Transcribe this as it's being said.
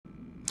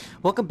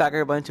Welcome back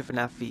everybody to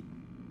FNAF V.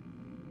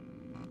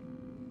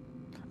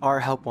 Our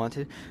help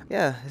wanted.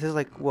 Yeah, this is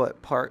like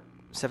what, part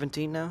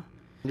 17 now?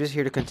 I'm just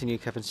here to continue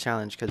Kevin's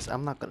challenge because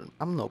I'm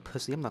no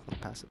pussy, I'm not gonna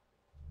pass it.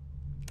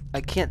 I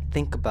can't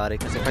think about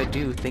it because if I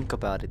do think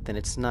about it, then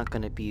it's not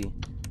gonna be.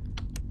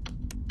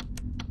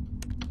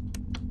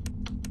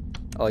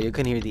 Oh, you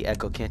can hear the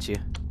echo, can't you?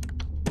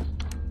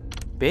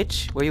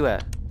 Bitch, where you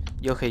at?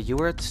 Okay, you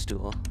were at the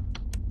stool.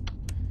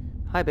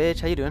 Hi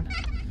bitch, how you doing?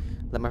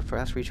 Let my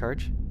flash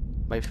recharge.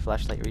 My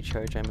flashlight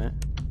recharge, I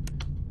meant.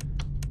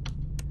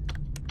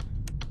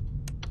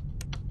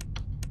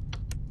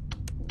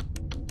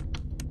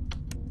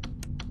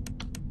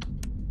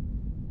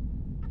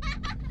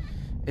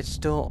 It's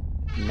still,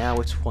 now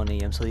it's 1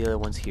 AM, so the other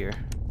one's here.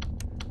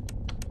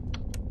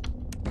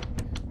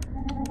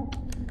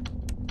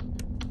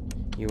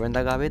 You were in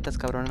the gavetas,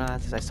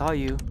 cabronas. I saw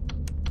you.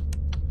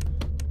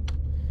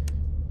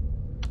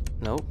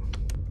 Nope.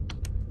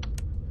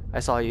 I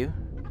saw you.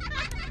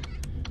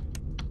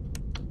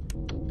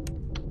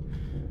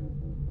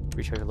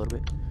 Recharge a little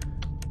bit.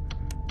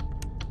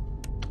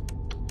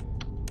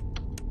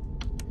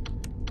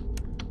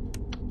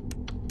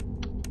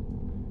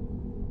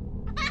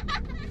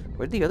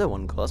 Where'd the other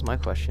one go? That's my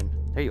question.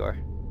 There you are.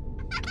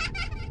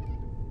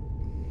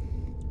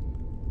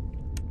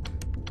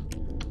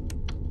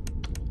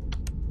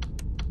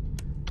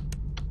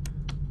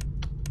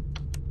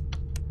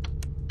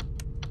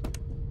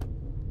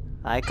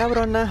 Hi,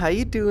 cabrona. How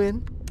you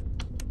doing?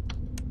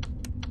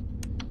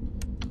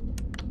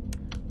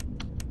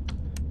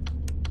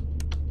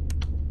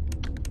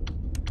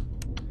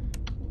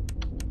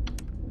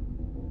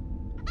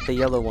 The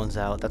yellow one's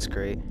out. That's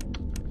great.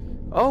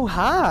 Oh,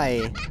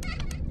 hi!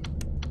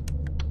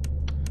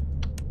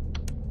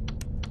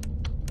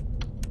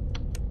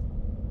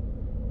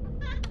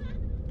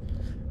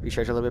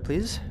 Recharge a little bit,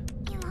 please.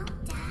 You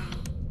won't die.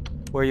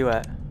 Where are you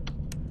at?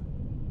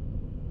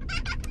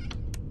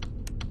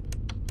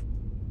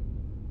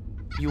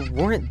 You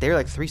weren't there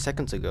like 3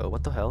 seconds ago.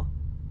 What the hell?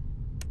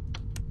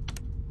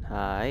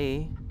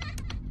 Hi.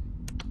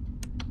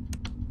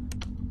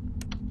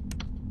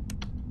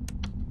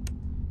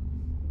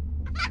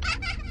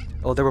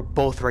 Oh, they were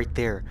both right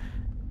there.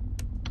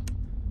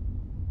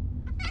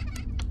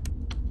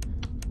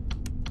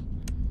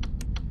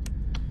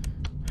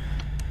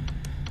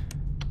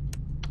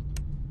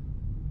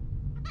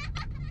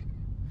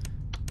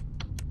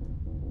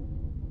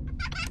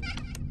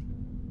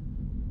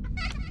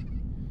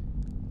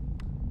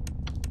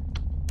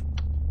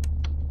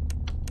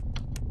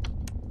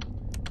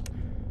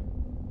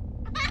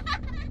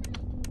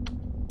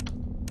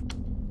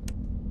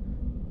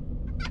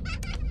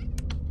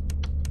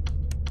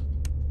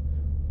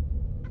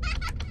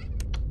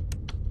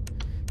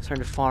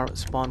 Starting to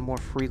spawn more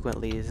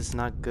frequently. This is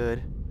not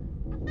good.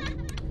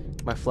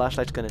 My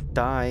flashlight's gonna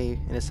die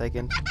in a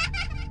second.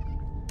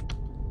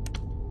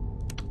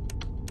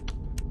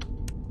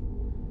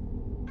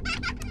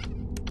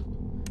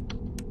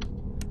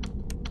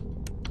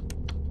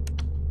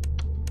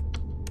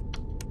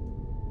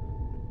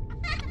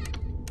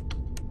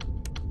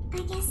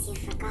 I guess you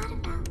forgot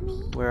about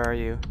me. Where are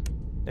you?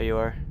 There you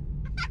are.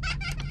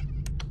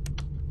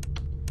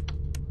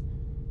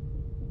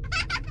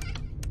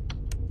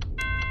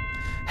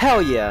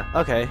 Hell yeah!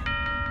 Okay. You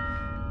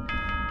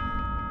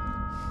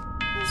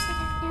should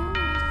have known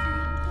I'd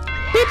find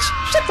you. Bitch!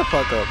 Shut the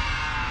fuck up!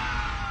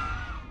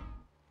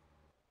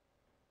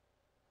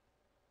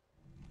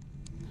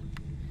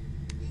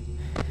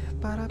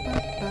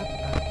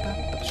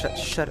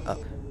 Shut up.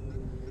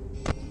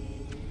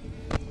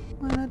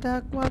 When a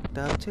duck walked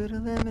up to the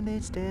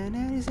lemonade stand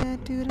and he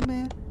said to the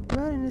man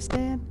running the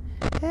stand,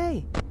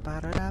 hey!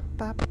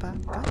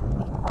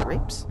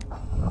 Grapes?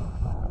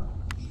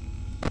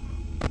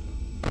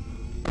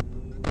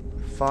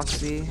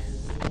 Foxy.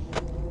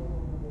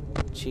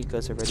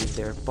 Chica's already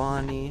there.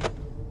 Bonnie.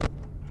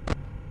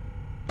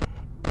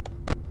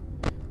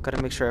 Gotta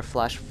make sure I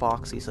flash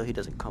Foxy so he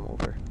doesn't come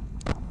over.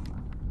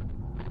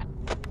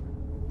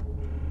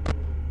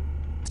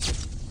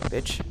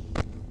 Bitch.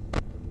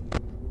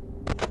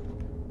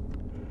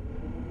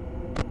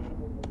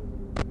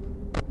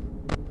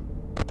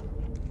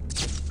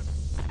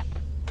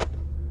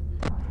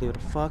 Leave it to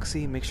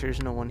Foxy. Make sure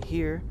there's no one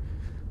here.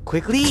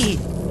 Quickly!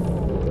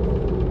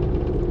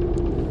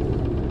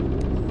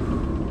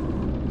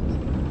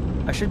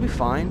 I should be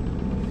fine,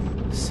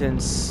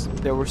 since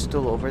they were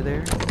still over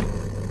there.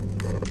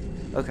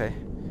 Okay.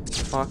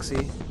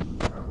 Foxy.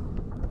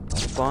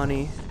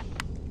 Bonnie.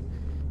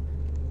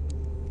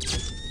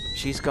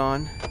 She's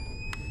gone.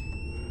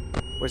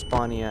 Where's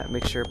Bonnie at?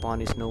 Make sure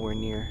Bonnie's nowhere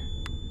near.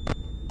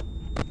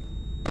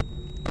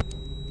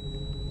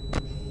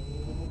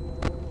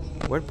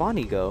 Where'd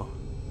Bonnie go?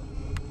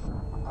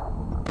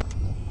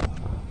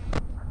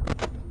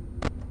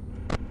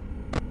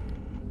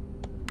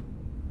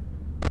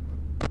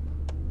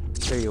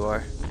 There you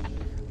are.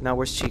 Now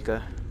where's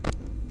Chica?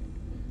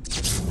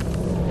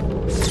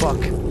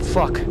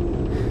 Fuck.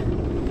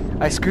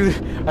 I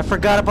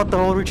forgot about the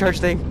whole recharge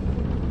thing.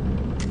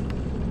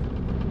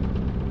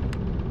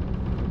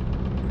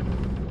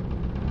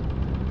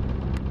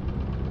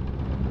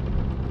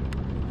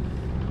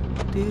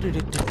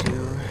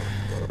 Do-do-do-do-do.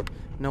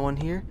 No one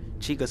here?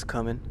 Chica's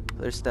coming.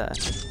 There's that.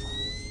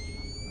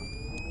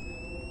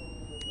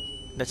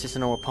 That's just a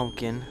normal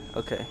pumpkin.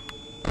 Okay.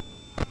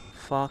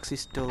 Foxy's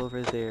still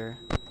over there.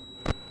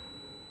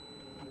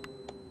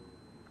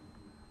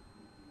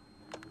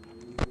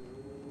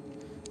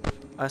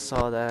 I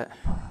saw that.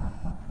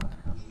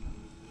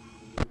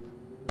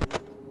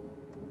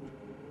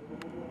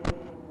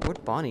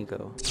 Where'd Bonnie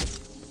go?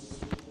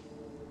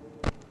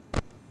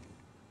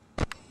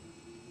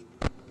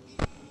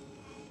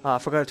 I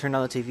forgot to turn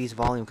down the TV's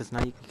volume because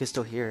now you can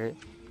still hear it.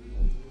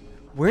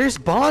 Where's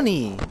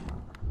Bonnie?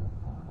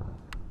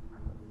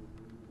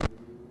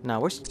 Nah,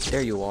 where's...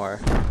 There you are.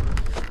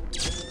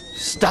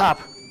 Stop!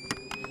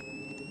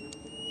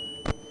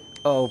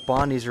 Oh,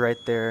 Bonnie's right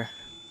there.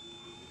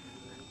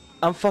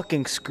 I'm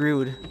fucking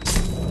screwed.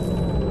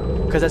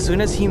 Because as soon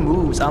as he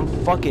moves, I'm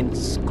fucking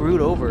screwed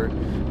over.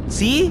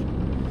 See?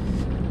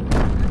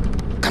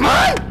 Come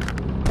on!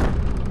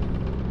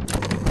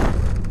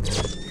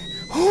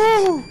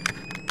 Woo!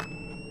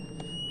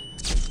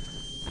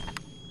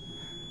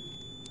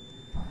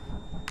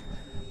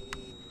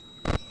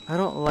 I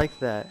don't like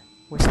that.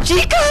 Where's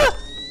Chica?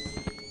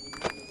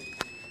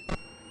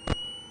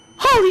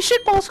 Holy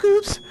shit, ball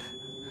scoops!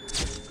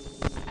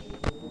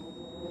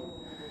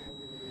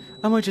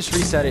 I'm gonna just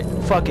reset it.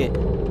 Fuck it.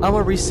 I'm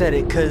gonna reset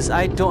it because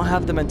I don't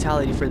have the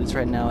mentality for this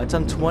right now. It's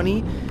on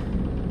 20.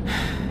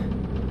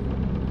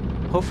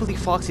 Hopefully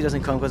Foxy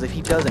doesn't come because if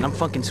he doesn't, I'm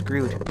fucking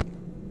screwed.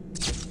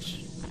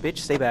 Bitch,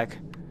 stay back.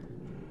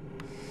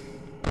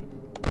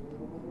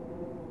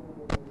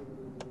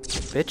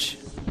 Bitch.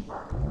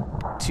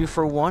 2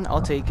 for 1,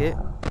 I'll take it.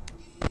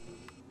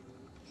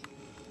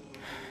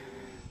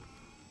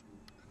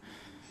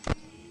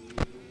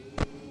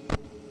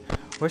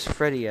 Where's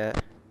Freddy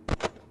at?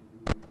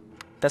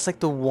 That's like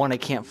the one I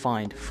can't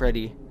find,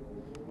 Freddy.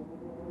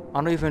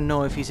 I don't even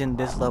know if he's in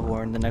this level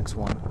or in the next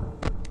one.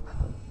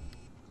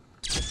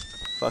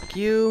 Fuck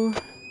you.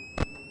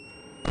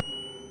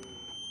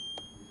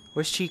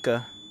 Where's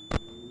Chica?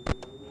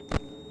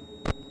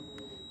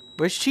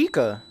 Where's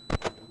Chica?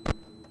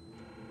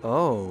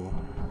 Oh.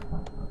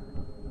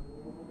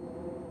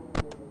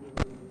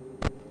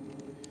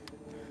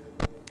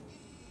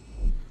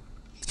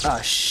 Ah,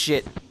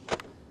 shit.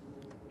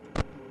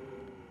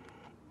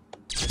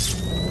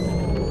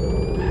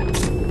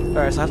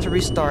 Alright, so I have to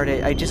restart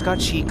it. I just got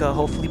Chica.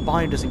 Hopefully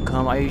Bonnie doesn't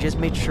come. I just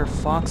made sure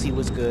Foxy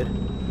was good.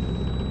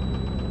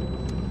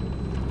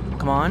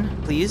 Come on,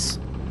 please.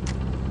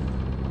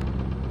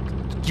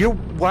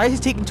 Why is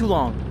it taking too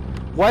long?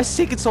 Why is it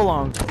taking so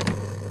long?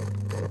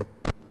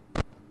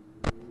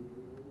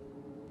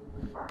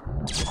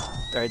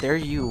 Alright, there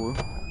you.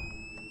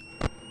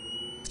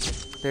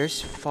 There's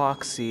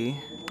Foxy.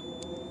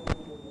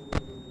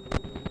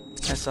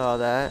 I saw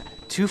that.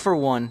 2 for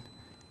 1.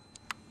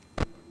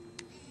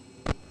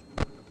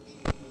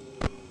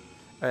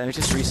 Alright, let me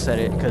just reset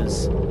it,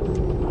 because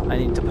I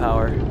need the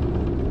power.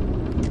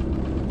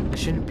 There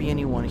shouldn't be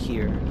anyone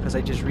here, because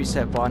I just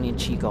reset Bonnie and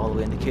Chica all the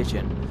way in the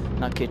kitchen.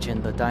 Not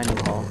kitchen, the dining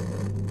hall.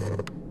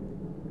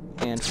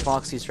 And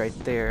Foxy's right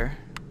there.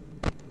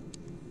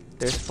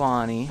 There's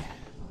Bonnie.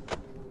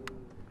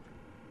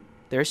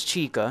 There's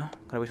Chica.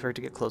 Gotta wait for her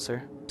to get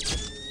closer.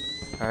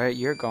 Alright,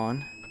 you're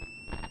gone.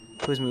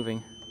 Who's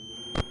moving?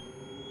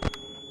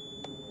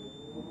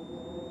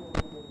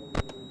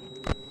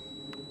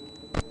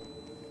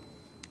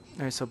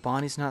 Alright, so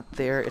Bonnie's not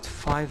there. It's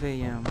 5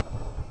 a.m.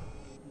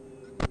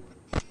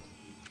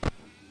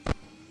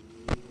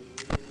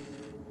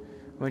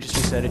 Let me just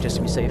reset it just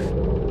to be safe.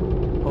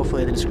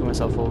 Hopefully I didn't screw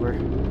myself over.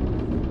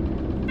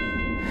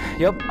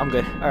 Yep, I'm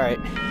good. Alright.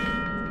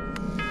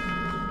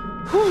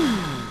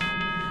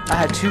 I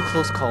had 2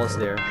 close calls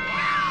there.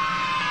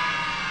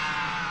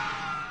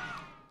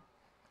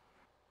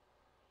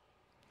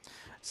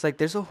 It's like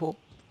there's a whole...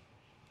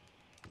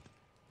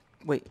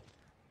 Wait.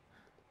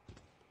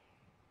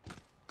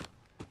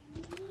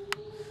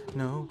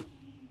 No.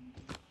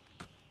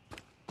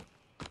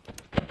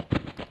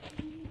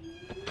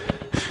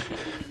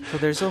 So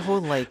there's a whole,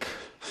 like,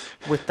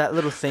 with that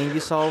little thing you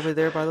saw over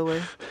there, by the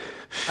way.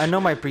 I know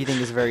my breathing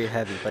is very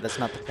heavy, but that's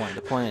not the point.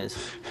 The point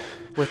is,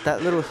 with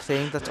that little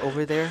thing that's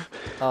over there,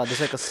 there's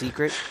like a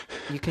secret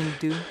you can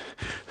do.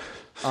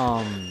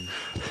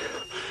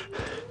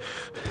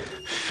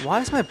 Why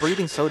is my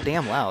breathing so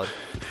damn loud?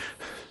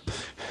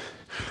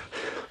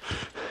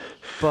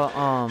 But,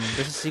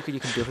 there's a secret you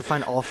can do. If you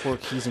find all 4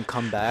 keys and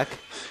come back,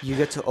 you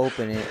get to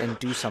open it and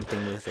do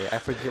something with it. I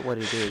forget what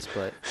it is,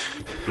 but...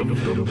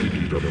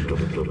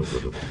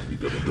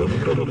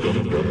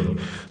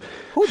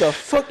 Who the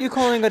fuck you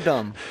calling a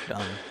dumb?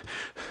 Dumb.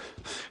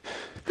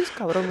 This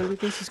cabrón really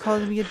thinks he's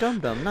calling me a dumb.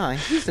 Nah,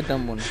 he's the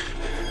dumb one.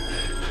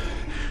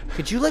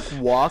 Could you, like,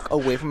 walk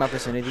away from my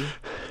vicinity?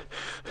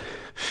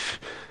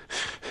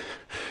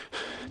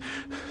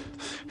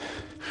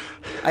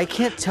 I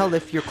can't tell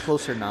if you're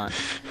close or not.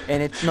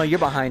 And it's... No, you're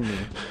behind me.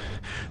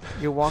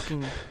 You're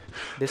walking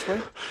this way?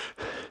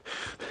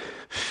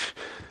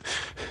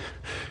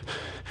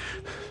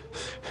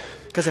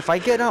 Because if I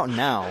get out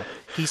now,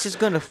 he's just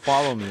gonna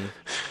follow me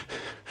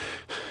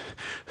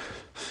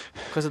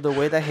Because of the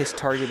way that his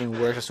targeting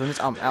works, as soon as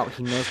I'm out,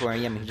 he knows where I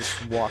am and he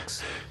just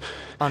walks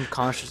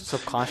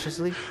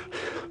subconsciously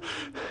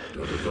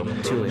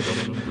to it.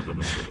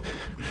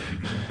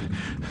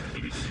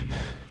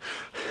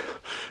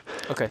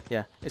 Okay,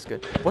 yeah, it's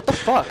good. What the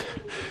fuck?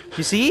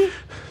 You see?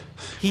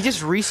 He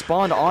just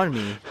respawned on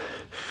me.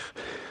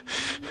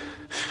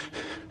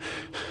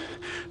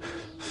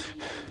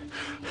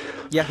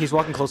 Yeah, he's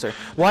walking closer.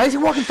 Why is he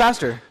walking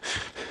faster?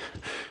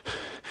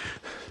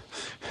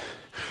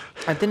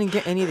 I didn't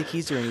get any of the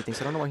keys or anything,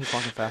 so I don't know why he's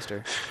walking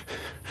faster.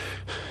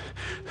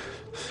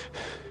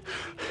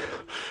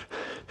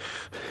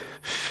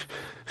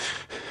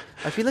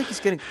 I feel like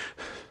he's getting...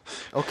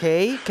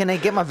 Okay, can I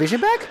get my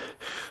vision back?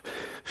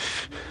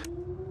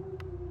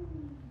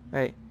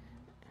 Right.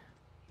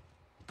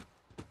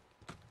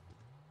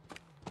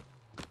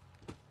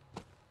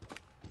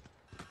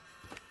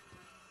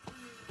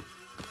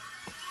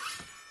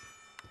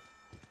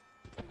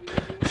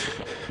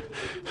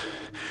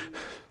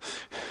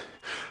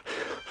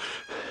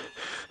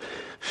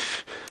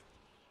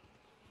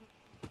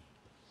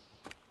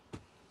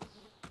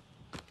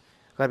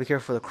 Gotta be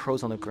careful for the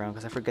crows on the ground,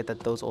 because I forget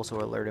that those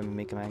also alert him and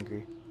make him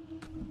angry.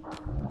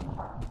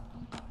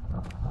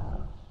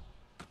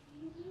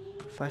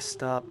 If I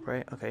stop,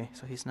 right? Okay,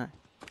 so he's not...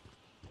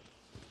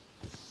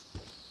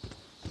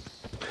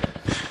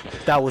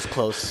 That was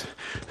close.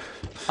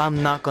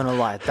 I'm not gonna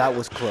lie, that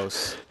was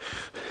close.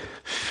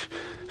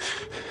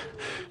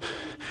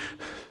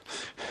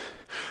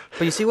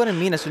 But you see what I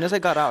mean? As soon as I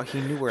got out,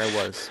 he knew where I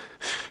was.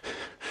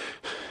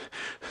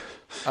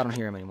 I don't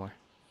hear him anymore.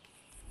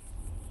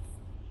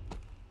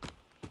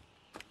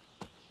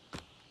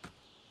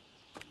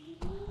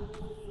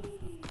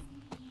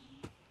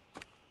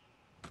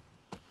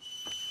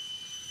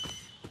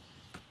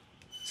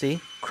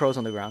 See? Crows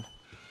on the ground.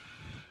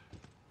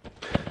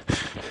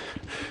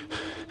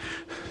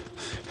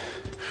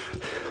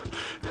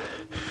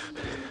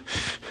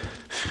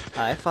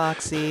 Hi,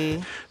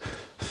 Foxy.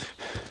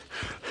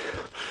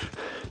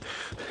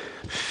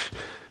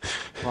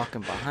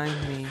 Walking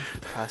behind me.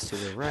 Pass to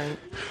the right.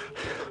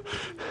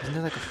 Isn't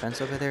there like a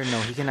fence over there? No,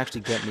 he can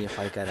actually get me if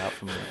I get out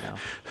from right now.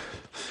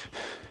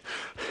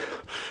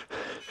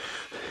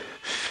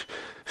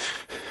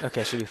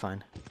 Okay, should be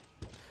fine.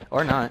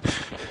 Or not.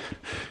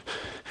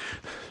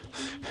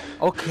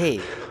 Okay,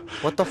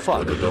 what the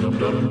fuck? I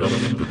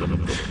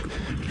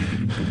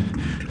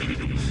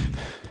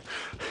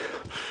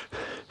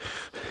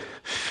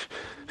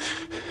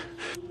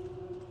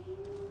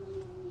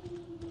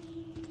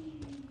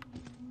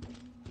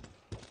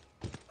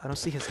don't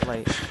see his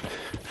light.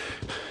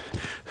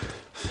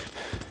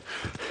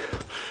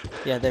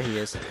 Yeah, there he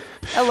is.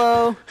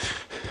 Hello!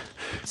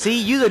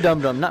 See, you the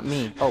dum-dum, not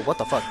me. Oh, what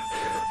the fuck?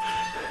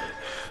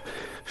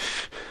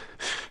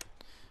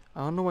 I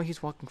don't know why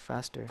he's walking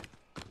faster.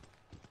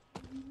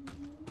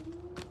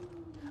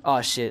 Oh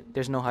shit,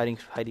 there's no hiding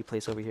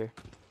place over here.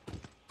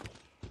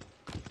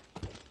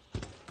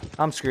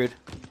 I'm screwed.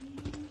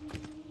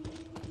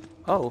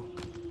 Oh.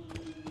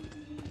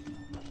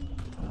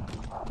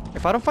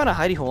 If I don't find a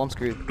hidey hole, I'm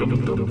screwed.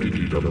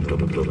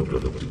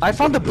 I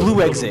found the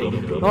blue exit.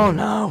 Oh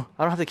no.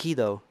 I don't have the key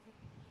though.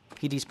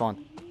 He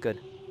despawned. Good.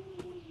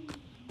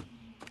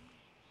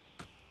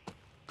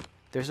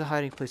 There's a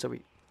hiding place over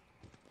here.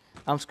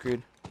 I'm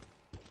screwed.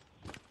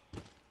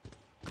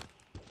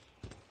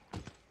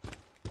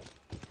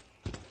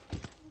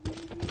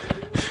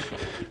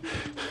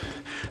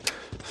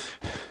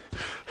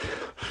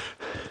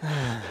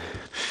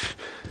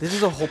 This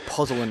is a whole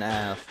puzzle in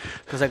FNAF,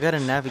 because I gotta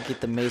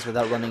navigate the maze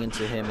without running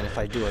into him, and if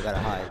I do, I gotta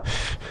hide.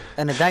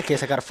 And in that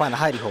case, I gotta find a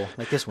hidey hole,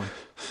 like this one.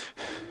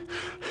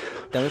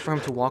 Then wait for him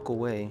to walk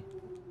away.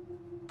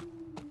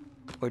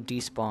 Or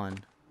despawn.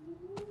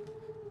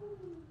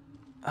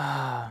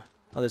 Oh,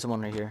 there's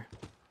one right here.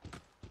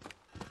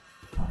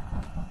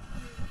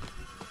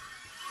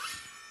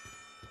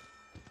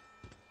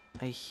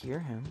 I hear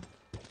him.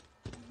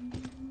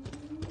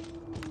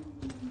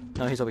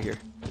 No, he's over here.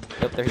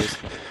 Yep, there he is.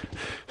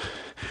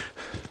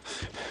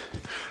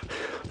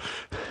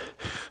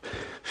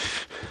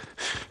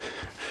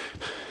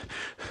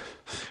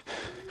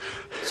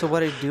 So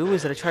what I do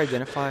is that I try to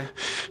identify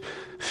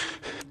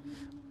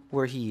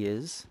where he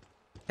is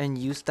and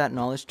use that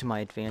knowledge to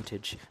my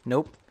advantage.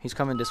 Nope, he's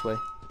coming this way.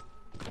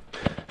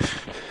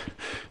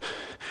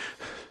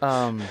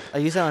 I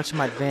use that knowledge to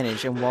my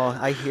advantage, and while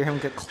I hear him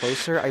get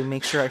closer, I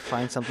make sure I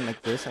find something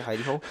like this, a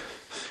hidey hole,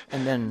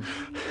 and then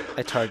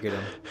I target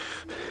him.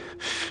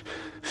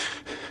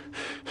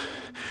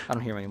 I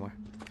don't hear him anymore.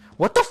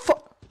 What the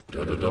fuck?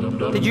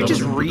 Did you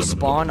just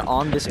respawn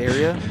on this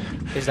area?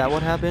 Is that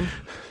what happened?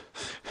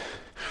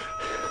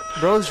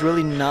 Bro's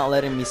really not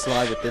letting me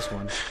slide with this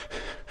one.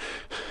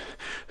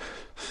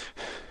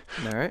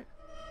 Alright.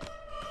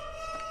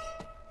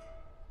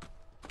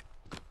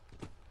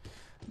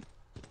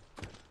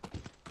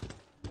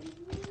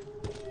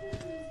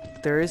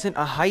 There isn't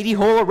a hidey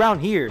hole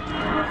around here.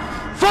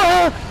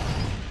 Fuck!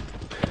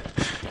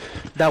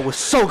 That was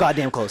so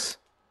goddamn close.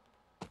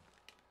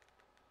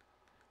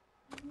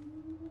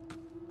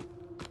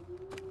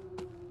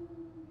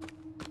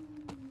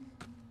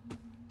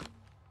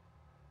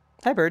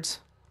 Hi, birds.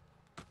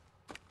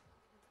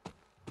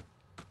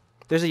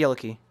 There's a yellow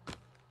key.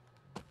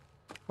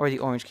 Or the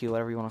orange key,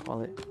 whatever you want to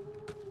call it.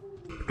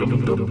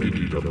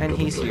 And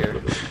he's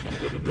here.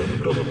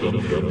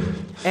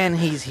 And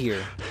he's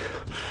here.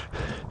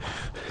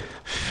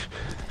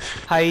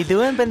 How you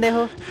doing,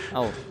 pendejo?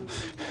 Oh.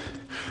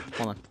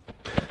 Hold on.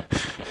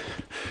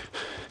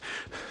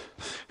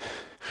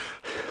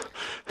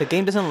 The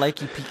game doesn't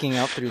like you peeking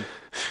out through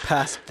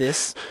past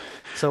this.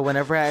 So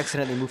whenever I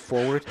accidentally move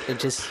forward, it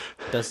just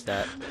does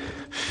that.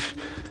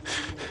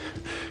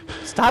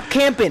 Stop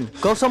camping!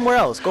 Go somewhere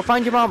else. Go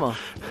find your mama.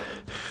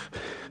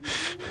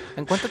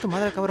 Encuentra tu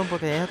madre, cabrón,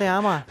 porque ella te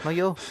ama, no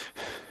yo.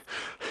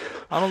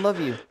 I don't love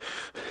you.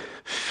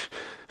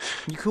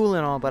 You cool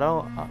and all, but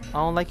I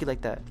don't like you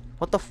like that.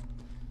 What the f...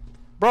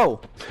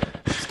 Bro!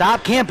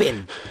 Stop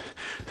camping!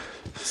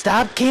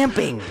 Stop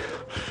camping!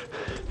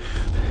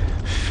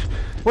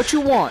 What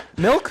you want?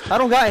 Milk? I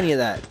don't got any of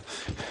that.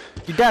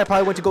 Your dad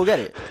probably went to go get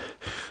it.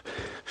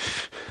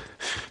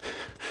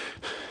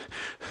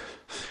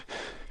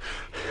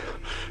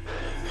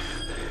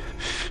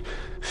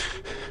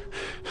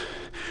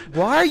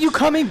 Why are you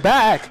coming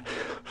back?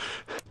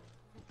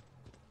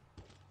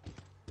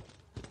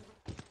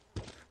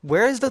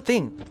 Where is the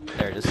thing?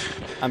 There it is.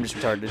 I'm just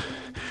retarded.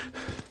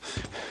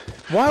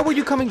 Why were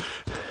you coming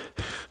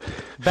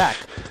back?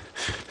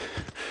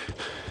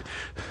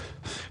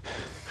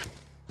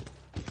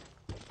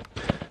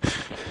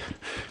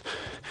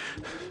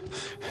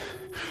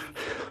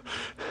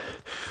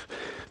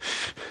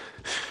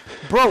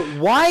 Bro,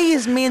 why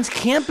is man's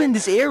camping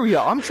this area?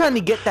 I'm trying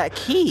to get that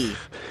key.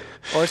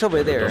 Oh, it's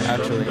over there,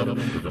 actually.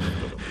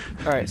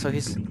 Alright, so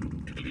he's...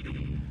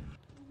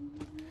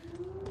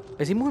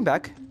 Is he moving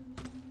back?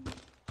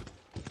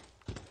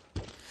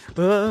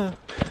 What's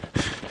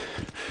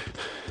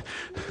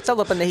up,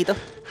 pendejito?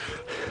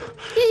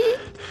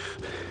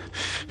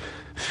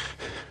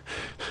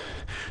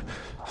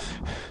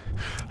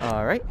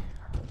 Alright.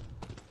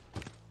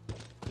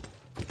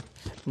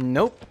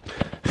 Nope.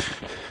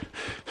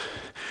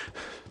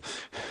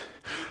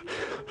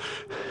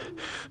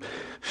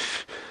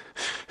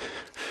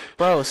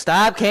 Bro,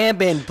 stop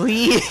camping,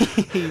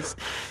 please.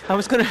 I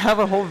was gonna have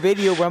a whole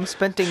video where I'm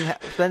spending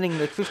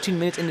like 15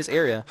 minutes in this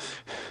area.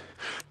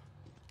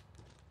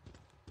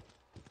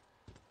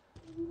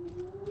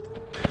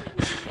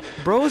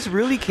 Bro's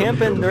really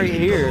camping right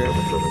here.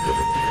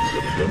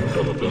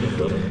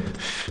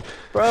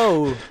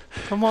 Bro,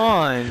 come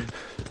on.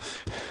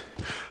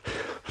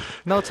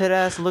 Melted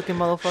ass looking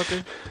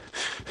motherfucker.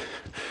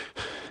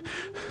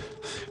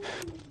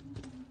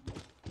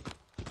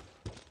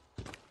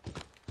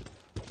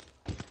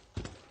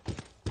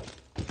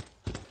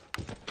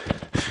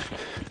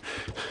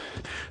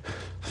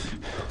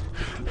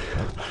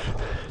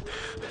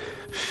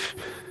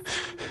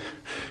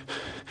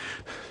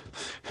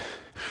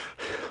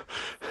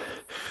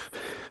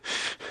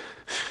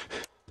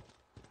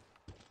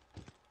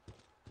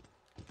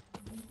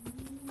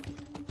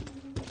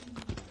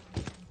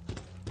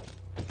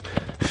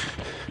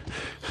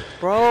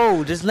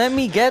 Bro, just let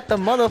me get the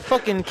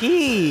motherfucking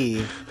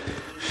key.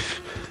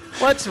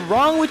 What's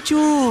wrong with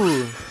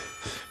you?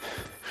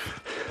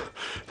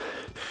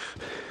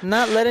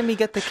 Not letting me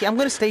get the key. I'm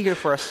gonna stay here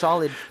for a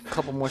solid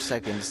couple more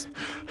seconds.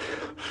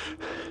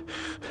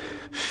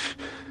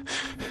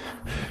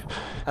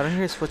 I don't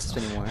hear his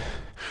footsteps anymore.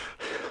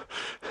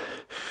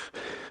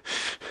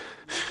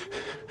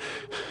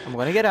 I'm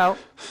gonna get out.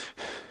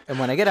 And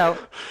when I get out,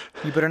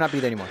 you better not be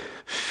there anymore.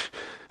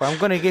 Or I'm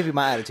gonna give you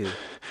my attitude.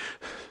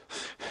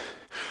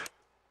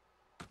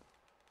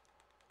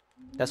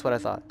 That's what I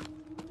thought.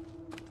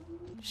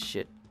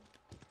 Shit.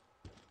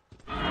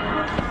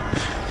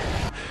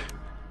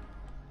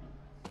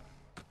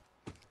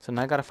 So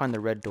now I gotta find the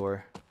red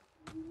door.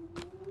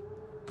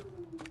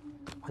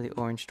 Or the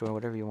orange door,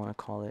 whatever you want to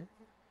call it.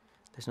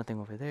 There's nothing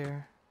over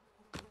there.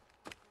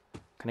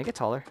 Can I get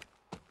taller?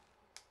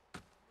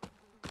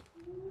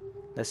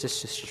 That's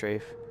just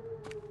strafe.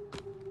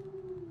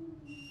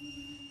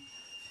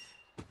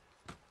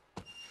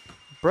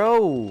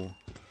 Bro!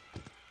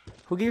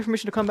 Who gave you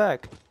permission to come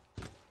back?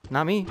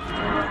 Not me.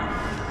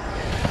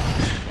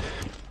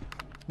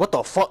 What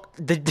the fuck?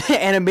 The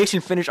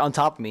animation finished on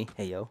top of me.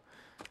 Hey, yo.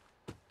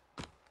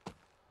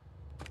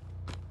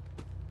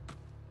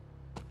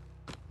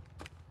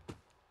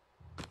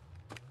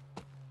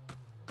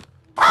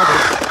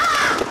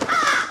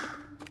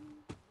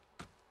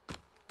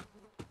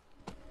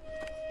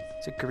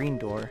 It's a green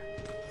door.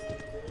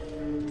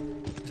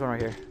 There's one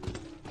right here.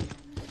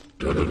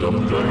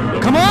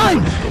 Come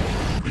on!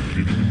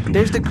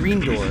 There's the green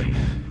door.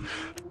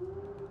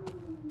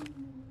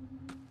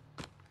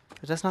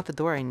 But that's not the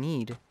door I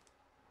need.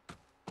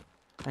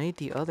 I need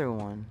the other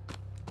one.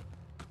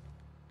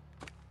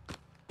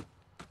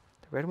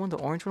 The red one, the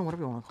orange one,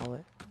 whatever you want to call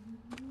it.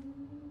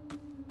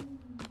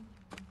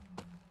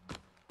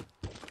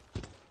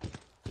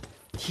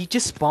 He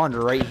just spawned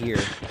right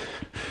here.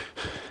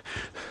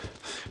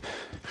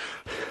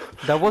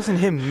 That wasn't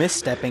him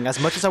misstepping. As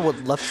much as I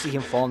would love to see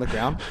him fall on the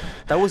ground,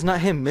 that was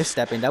not him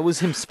misstepping. That was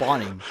him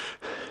spawning.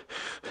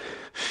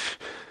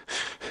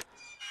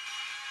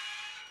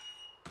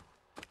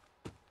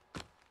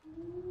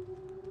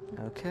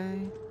 Okay.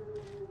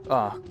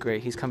 Oh,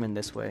 great. He's coming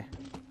this way.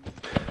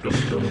 Dum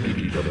dum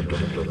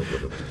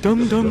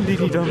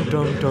diddy dum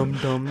dum dum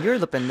dum. You're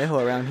the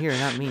pendejo around here,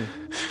 not me.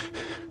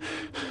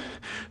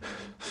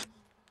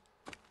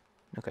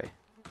 Okay.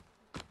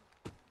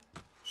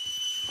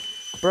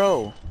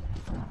 Bro.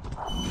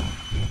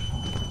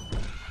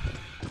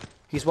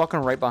 He's walking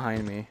right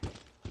behind me.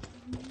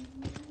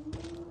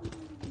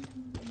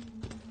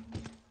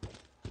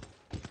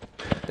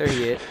 There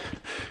he is.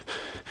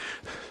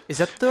 Is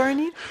that the door I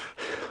need?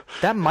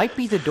 That might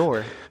be the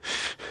door.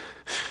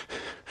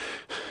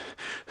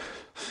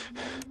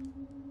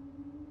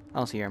 I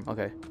don't see him.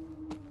 Okay.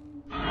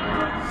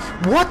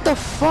 What the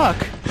fuck?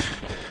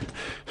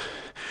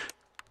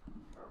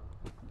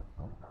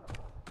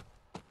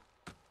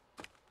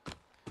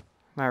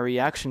 My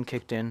reaction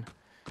kicked in.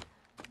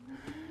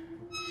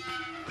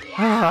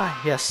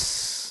 Ah,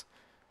 yes.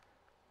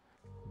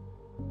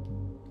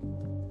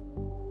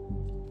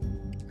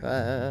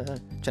 Trying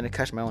to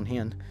catch my own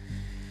hand.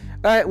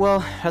 Alright, well,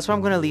 that's where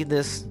I'm gonna leave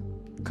this.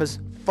 Cause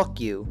fuck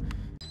you.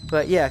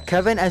 But yeah,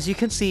 Kevin, as you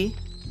can see,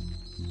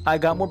 I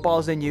got more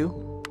balls than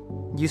you.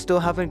 You still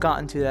haven't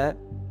gotten to that.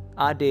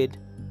 I did.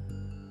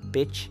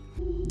 Bitch.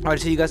 Alright,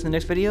 see you guys in the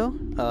next video.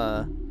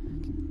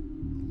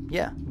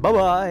 Yeah.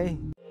 Bye-bye.